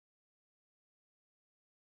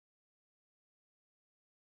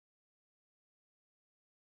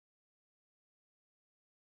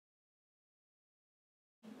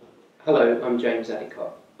Hello, I'm James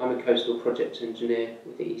Addicott. I'm a coastal project engineer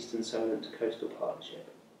with the Eastern Solent Coastal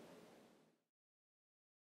Partnership.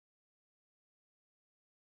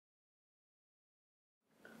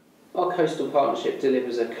 Our coastal partnership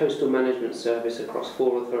delivers a coastal management service across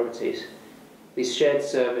 4 authorities. This shared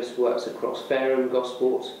service works across Fareham,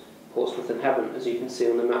 Gosport, Portsmouth and Havant, as you can see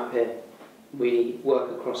on the map here. We work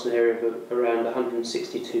across an area of around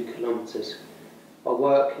 162 kilometres. Our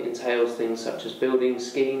work entails things such as building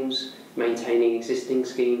schemes, maintaining existing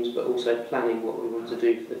schemes, but also planning what we want to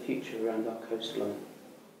do for the future around our coastline.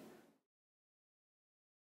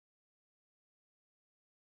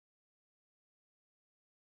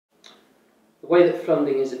 The way that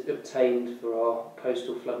funding is obtained for our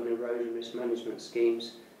coastal flood and erosion risk management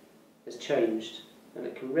schemes has changed, and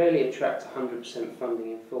it can rarely attract 100%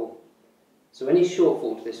 funding in full. So any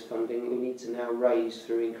shortfall to this funding we need to now raise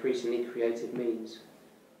through increasingly creative means.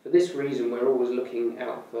 For this reason, we're always looking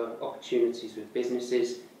out for opportunities with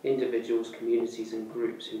businesses, individuals, communities and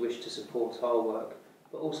groups who wish to support our work,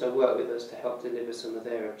 but also work with us to help deliver some of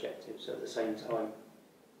their objectives at the same time.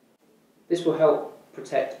 This will help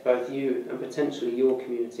protect both you and potentially your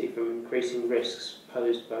community from increasing risks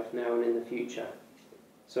posed both now and in the future.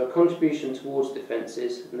 So a contribution towards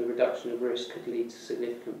defences and the reduction of risk could lead to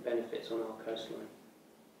significant benefits on our coastline.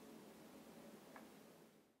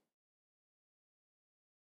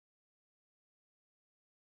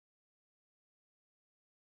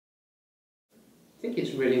 I think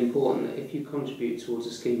it's really important that if you contribute towards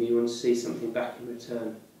a scheme, you want to see something back in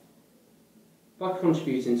return. By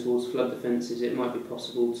contributing towards flood defences, it might be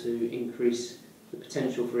possible to increase the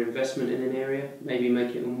potential for investment in an area, maybe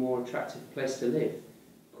make it a more attractive place to live.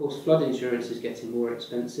 Of course, flood insurance is getting more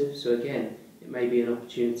expensive, so again, it may be an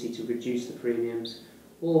opportunity to reduce the premiums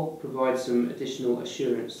or provide some additional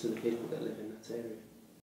assurance to the people that live in that area.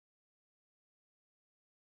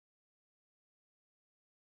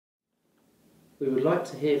 We would like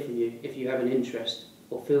to hear from you if you have an interest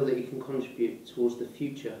or feel that you can contribute towards the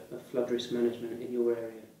future of flood risk management in your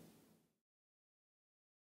area.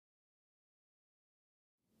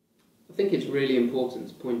 I think it's really important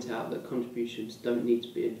to point out that contributions don't need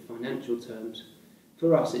to be in financial terms.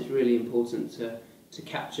 For us, it's really important to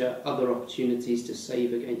capture other opportunities to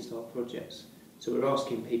save against our projects. So we're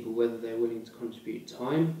asking people whether they're willing to contribute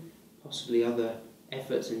time, possibly other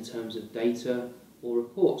efforts in terms of data or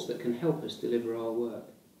reports that can help us deliver our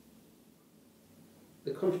work.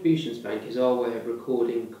 The Contributions Bank is our way of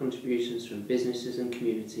recording contributions from businesses and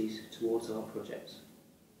communities towards our projects.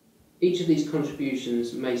 Each of these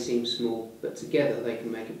contributions may seem small, but together they can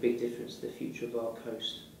make a big difference to the future of our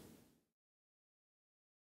coast.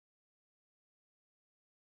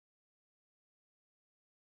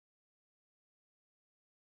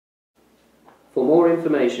 For more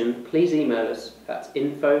information, please email us at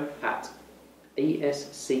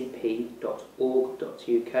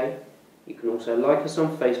info@escp.org.uk. You can also like us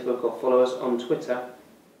on Facebook or follow us on Twitter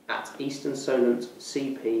at Eastern Solent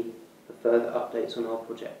CP for further updates on our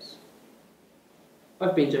projects.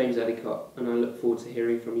 I've been James Addicott and I look forward to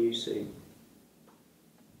hearing from you soon.